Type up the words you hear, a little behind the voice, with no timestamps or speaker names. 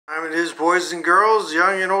time it is, boys and girls,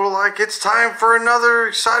 young and old alike. It's time for another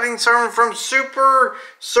exciting sermon from Super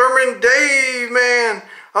Sermon Dave, man.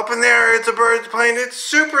 Up in there, it's a bird plane. It's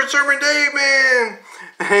Super Sermon Dave, man.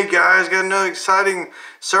 Hey guys, got another exciting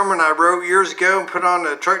sermon I wrote years ago and put on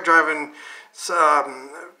a truck driving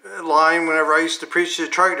line whenever I used to preach to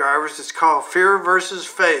truck drivers. It's called Fear versus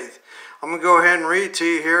Faith. I'm going to go ahead and read it to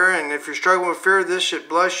you here, and if you're struggling with fear, this should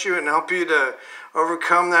bless you and help you to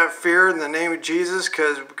overcome that fear in the name of Jesus,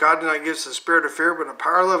 because God did not give us a spirit of fear, but a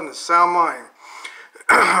power, love, and a sound mind.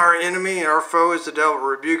 Our enemy and our foe is the devil.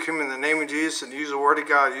 Rebuke him in the name of Jesus and use the word of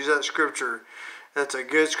God. Use that scripture. That's a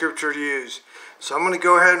good scripture to use. So I'm going to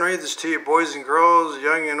go ahead and read this to you, boys and girls,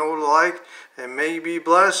 young and old alike, and may you be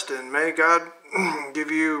blessed, and may God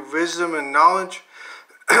give you wisdom and knowledge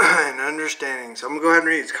and understanding. So I'm going to go ahead and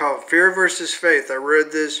read. It's called Fear versus Faith. I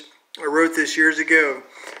wrote this years ago.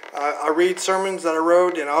 I read sermons that I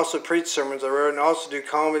wrote, and I also preach sermons I wrote, and I also do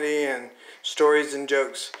comedy and stories and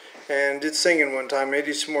jokes. And did singing one time. May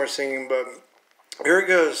do some more singing, but here it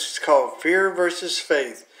goes. It's called Fear versus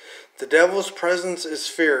Faith. The devil's presence is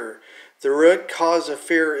fear. The root cause of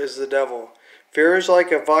fear is the devil. Fear is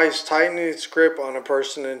like a vice tightening its grip on a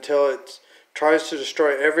person until it tries to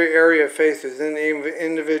destroy every area of faith within the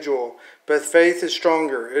individual. But faith is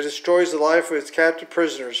stronger. It destroys the life of its captive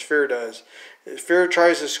prisoners. Fear does. Fear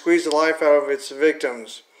tries to squeeze the life out of its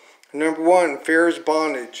victims. Number 1, fear is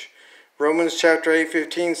bondage. Romans chapter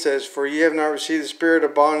 8:15 says, "For ye have not received the spirit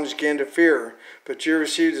of bondage again to fear, but you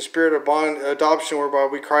received the spirit of adoption, whereby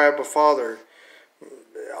we cry, Abba, Father."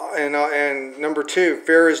 And number 2,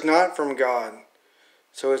 fear is not from God.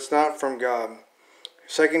 So it's not from God.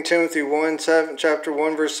 2 Timothy chapter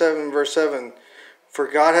 1, verse 7, "For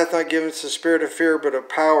God hath not given us the spirit of fear, but of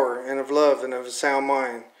power, and of love, and of a sound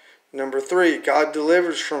mind." Number 3, God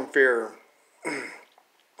delivers from fear.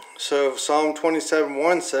 So Psalm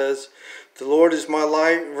 27:1 says, "The Lord is my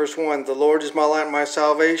light," verse 1, "The Lord is my light and my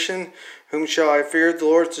salvation. Whom shall I fear? The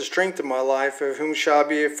Lord is the strength of my life. Of whom shall I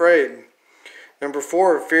be afraid?" Number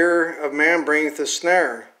 4, fear of man bringeth a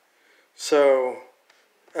snare. So,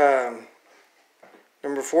 number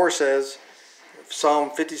 4 says,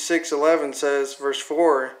 Psalm 56:11 says, verse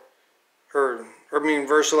 11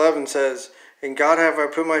 says, "In God have I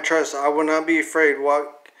put my trust. I will not be afraid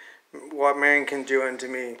what man can do unto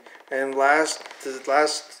me." And the last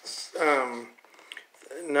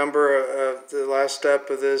step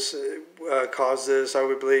of this cause this, I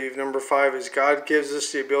would believe. Number 5 is God gives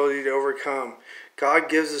us the ability to overcome. God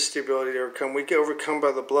gives us the ability to overcome. We can overcome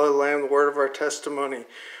by the blood of the Lamb, the word of our testimony.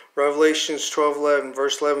 Revelations 12:11,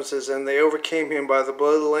 verse 11 says, "And they overcame him by the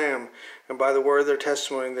blood of the Lamb and by the word of their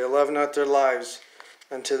testimony. And they loved not their lives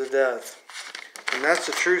unto the death." And that's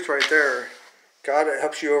the truth right there. God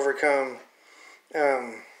helps you overcome.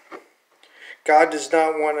 God does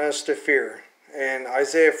not want us to fear. And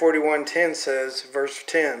Isaiah 41:10 says, verse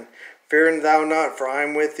 10, "Fear thou not, for I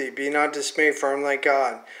am with thee. Be not dismayed, for I am thy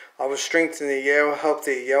God. I will strengthen thee, yea, I will help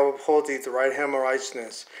thee, yea, I will uphold thee with the right hand of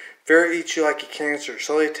righteousness." Fear eats you like a cancer,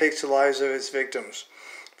 slowly takes the lives of its victims.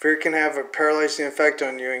 Fear can have a paralyzing effect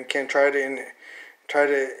on you and can try to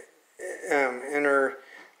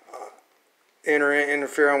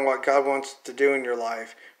interfere on what God wants to do in your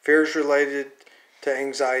life. Fear is related to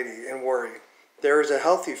anxiety and worry. There is a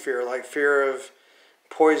healthy fear, like fear of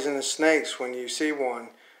poisonous snakes when you see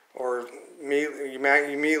one, or you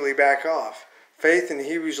immediately back off. Faith in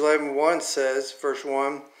Hebrews 11:1 says, verse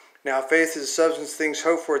 1, "Now faith is the substance of things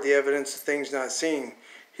hoped for, the evidence of things not seen."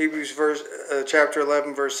 Hebrews chapter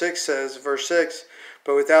 11 verse 6 says, verse 6,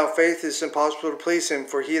 "But without faith it is impossible to please him,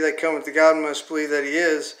 for he that cometh to God must believe that he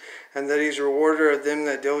is, and that he is a rewarder of them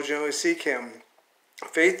that diligently seek him."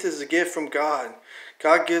 Faith is a gift from God.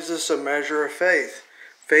 God gives us a measure of faith.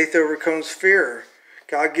 Faith overcomes fear.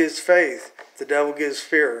 God gives faith. The devil gives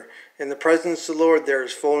fear. In the presence of the Lord there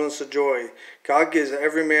is fullness of joy. God gives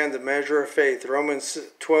every man the measure of faith. Romans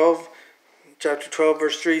chapter 12,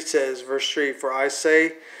 verse 3 says, verse 3, "For I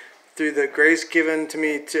say, through the grace given to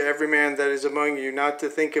me, to every man that is among you, not to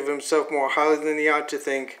think of himself more highly than he ought to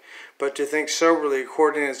think, but to think soberly,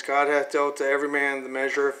 according as God hath dealt to every man the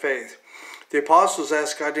measure of faith." The apostles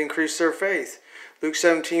asked God to increase their faith. Luke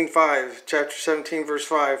 17:5, chapter 17, verse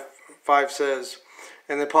 5 says,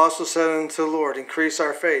 "And the apostles said unto the Lord, Increase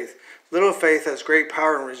our faith." Little faith has great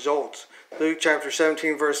power and results. Luke chapter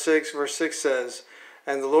 17, verse 6 says,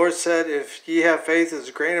 "And the Lord said, If ye have faith as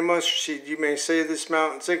a grain of mustard seed, you may say to this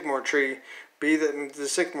mountain, sycamore tree, be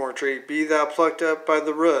thou plucked up by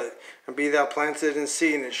the root, and be thou planted in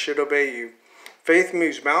sea, and it should obey you." Faith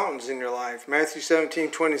moves mountains in your life. Matthew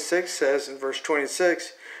 17:26 says in verse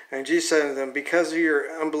 26, And Jesus said to them, because of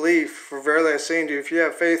your unbelief, for verily I say unto you, if you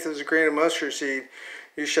have faith as a grain of mustard seed,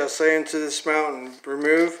 you shall say unto this mountain,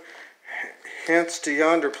 remove hence to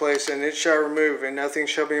yonder place, and it shall remove, and nothing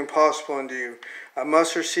shall be impossible unto you. A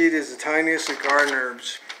mustard seed is the tiniest of garden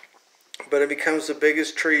herbs, but it becomes the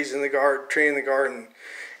biggest tree in the garden.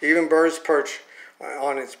 Even birds perch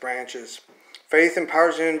on its branches. Faith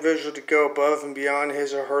empowers the individual to go above and beyond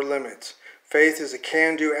his or her limits. Faith is a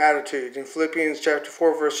can-do attitude. In Philippians chapter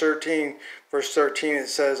 4, verse 13, it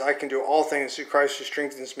says, I can do all things through Christ who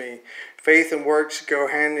strengthens me. Faith and works go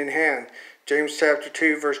hand in hand. James chapter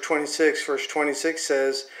 2, verse 26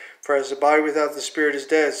 says, for as the body without the spirit is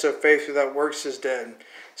dead, so faith without works is dead.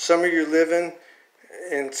 Some of you live in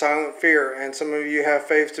silent fear, and some of you have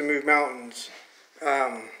faith to move mountains.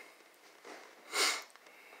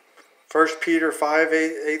 1 Peter 5,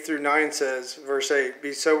 8 through 9 says, verse 8,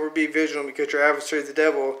 be sober, be vigilant, because your adversary the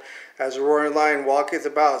devil, as a roaring lion, walketh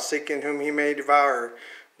about, seeking whom he may devour.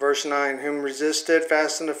 Verse 9, whom resist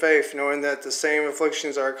steadfast in the faith, knowing that the same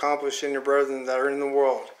afflictions are accomplished in your brethren that are in the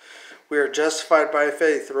world. We are justified by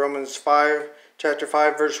faith. Chapter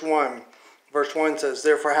 5, verse 1. Verse 1 says,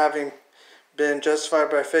 therefore having been justified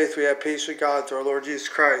by faith, we have peace with God through our Lord Jesus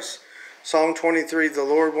Christ. Psalm 23, the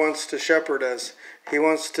Lord wants to shepherd us. He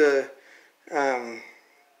wants to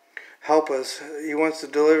help us. He wants to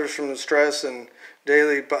deliver us from the stress and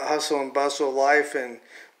daily hustle and bustle of life and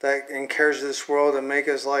cares of this world, and make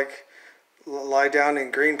us lie down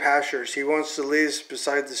in green pastures. He wants to lead us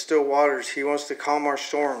beside the still waters. He wants to calm our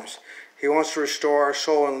storms. He wants to restore our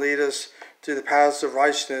soul and lead us through the paths of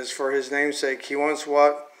righteousness for his name's sake. He wants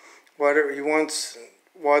what's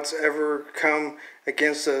ever come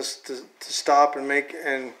against us to stop and make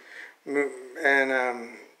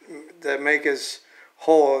that make us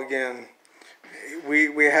whole again.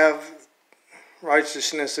 We have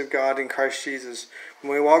righteousness of God in Christ Jesus.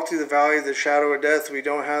 When we walk through the valley of the shadow of death, we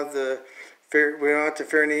don't have to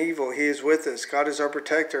fear any evil. He is with us. God is our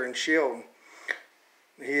protector and shield.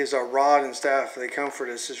 He is our rod and staff. They comfort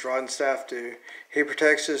us. His rod and staff do. He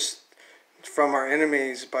protects us from our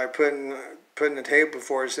enemies by putting a table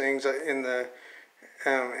before us and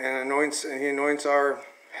he anoints our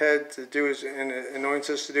head to do his, and anoints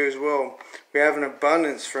us to do his will. We have an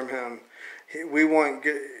abundance from him. We want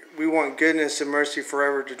goodness and mercy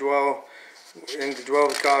forever to dwell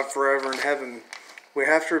with God forever in heaven. We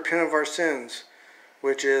have to repent of our sins,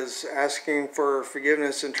 which is asking for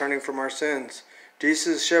forgiveness and turning from our sins. Jesus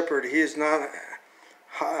is shepherd. He is not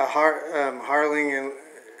a hireling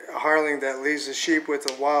that leaves the sheep with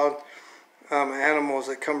the wild animals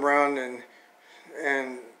that come around and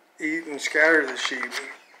eat and scatter the sheep.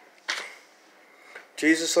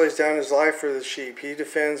 Jesus lays down his life for the sheep. He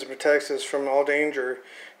defends and protects us from all danger.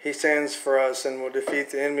 He stands for us and will defeat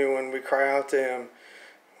the enemy when we cry out to him.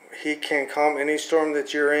 He can calm any storm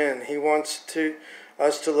that you're in. He wants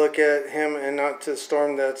us to look at him and not to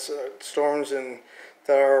storms that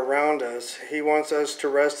are around us. He wants us to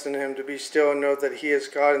rest in him, to be still and know that he is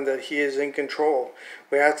God and that he is in control.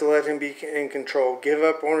 We have to let him be in control. Give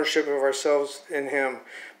up ownership of ourselves in him,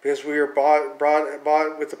 because we are bought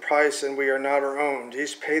with a price and we are not our own.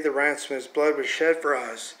 Jesus paid the ransom. His blood was shed for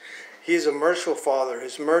us. He is a merciful Father.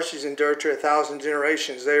 His mercies endure to 1,000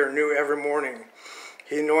 generations. They are new every morning.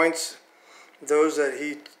 He anoints those that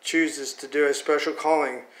he chooses to do a special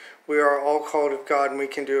calling. We are all called of God, and we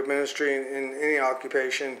can do a ministry in any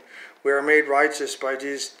occupation. We are made righteous by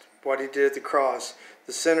Jesus, what he did at the cross.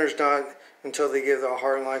 The sinner's not until they give their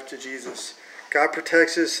heart and life to Jesus. God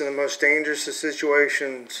protects us in the most dangerous of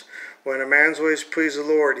situations. When a man's ways please the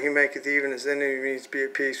Lord, he maketh even his enemies be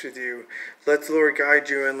at peace with you. Let the Lord guide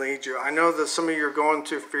you and lead you. I know that some of you are going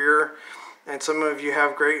through fear, and some of you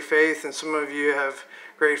have great faith, and some of you have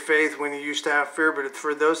great faith when you used to have fear. But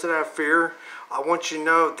for those that have fear, I want you to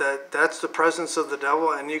know that that's the presence of the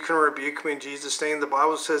devil, and you can rebuke me in Jesus' name. The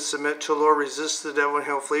Bible says, submit to the Lord, resist the devil, and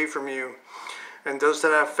he'll flee from you. And those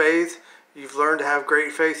that have faith, you've learned to have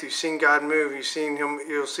great faith. You've seen God move. You've seen him.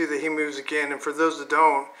 You'll see that he moves again. And for those that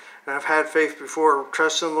don't, and I've had faith before,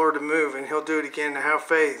 trust in the Lord to move, and he'll do it again. To have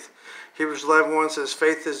faith. Hebrews 11:1 says,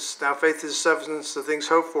 faith is the substance of things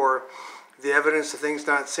hoped for, the evidence of things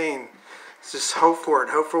not seen. Just hope for it.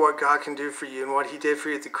 Hope for what God can do for you and what he did for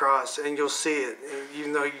you at the cross, and you'll see it.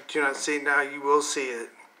 Even though you do not see it now, you will see it.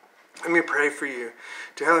 Let me pray for you.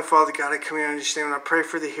 Dear Heavenly Father, God, I come here and understand. And I pray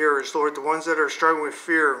for the hearers, Lord, the ones that are struggling with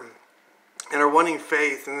fear and are wanting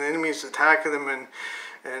faith, and the enemy is attacking them and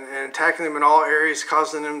attacking them in all areas,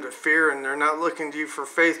 causing them to fear, and they're not looking to you for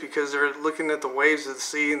faith because they're looking at the waves of the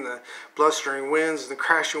sea and the blustering winds and the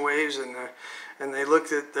crashing waves, and they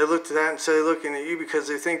looked at that instead of looking at you, because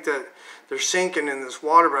they think that they're sinking in this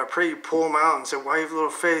water, but I pray you pull them out and say, why have little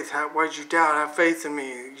faith? Why'd you doubt? Have faith in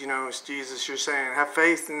me. You know, it's Jesus you're saying. Have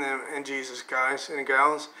faith in them, in Jesus, guys and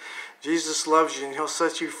gals. Jesus loves you and he'll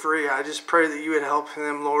set you free. I just pray that you would help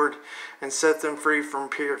them, Lord, and set them free from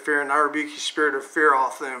fear. And I rebuke your spirit of fear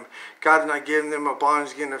off them. God did not give them a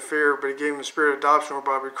bondage again of fear, but he gave them a spirit of adoption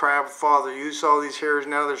whereby we cry out, Father. You saw these hearers,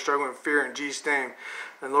 now they're struggling with fear in Jesus' name.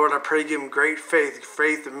 And Lord, I pray give them great faith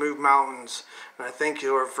to move mountains. And I thank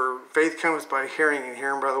you, Lord, for faith comes by hearing and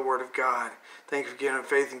hearing by the word of God. Thank you for giving them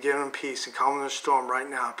faith and giving them peace and calming their storm right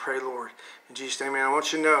now. I pray, Lord, in Jesus' name. Man, I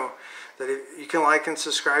want you to know that if you can like and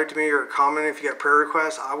subscribe to me or comment if you got prayer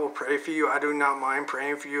requests. I will pray for you. I do not mind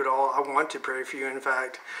praying for you at all. I want to pray for you. In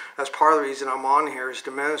fact, that's part of the reason I'm on here is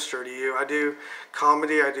to minister to you. I do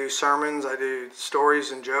comedy, I do sermons, I do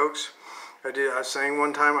stories and jokes. I sang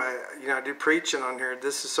one time. I do preaching on here.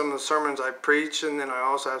 This is some of the sermons I preach, and then I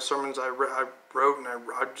also have sermons I wrote, and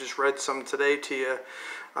I just read some today to you.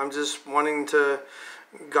 I'm just wanting to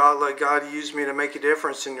let God use me to make a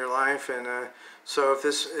difference in your life, and so if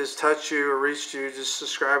this has touched you or reached you, just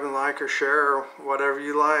subscribe and like or share or whatever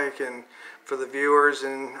you like. And for the viewers,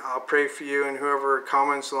 and I'll pray for you, and whoever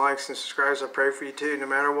comments and likes and subscribes, I pray for you too. No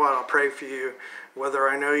matter what, I'll pray for you, whether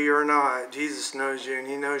I know you or not. Jesus knows you and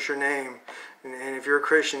he knows your name, and if you're a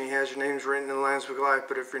Christian, he has your names written in the Lamb's Book of Life.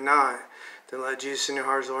 But if you're not, then let Jesus in your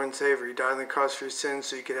heart as Lord and Savior. He died on the cross for your sins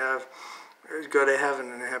so you could go to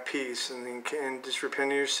heaven and have peace, and just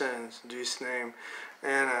repent of your sins in Jesus' name.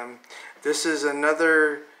 And this is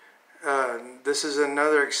another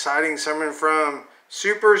exciting sermon from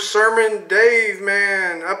Super Sermon Dave,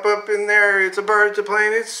 man. Up in there, it's a bird, it's a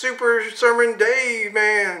plane, it's Super Sermon Dave,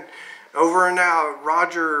 man. Over and out,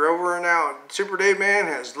 Roger, over and out. Super Dave, man,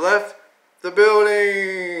 has left the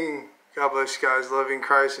building. God bless you guys. Love you in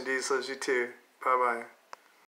Christ, and Jesus loves you too. Bye-bye.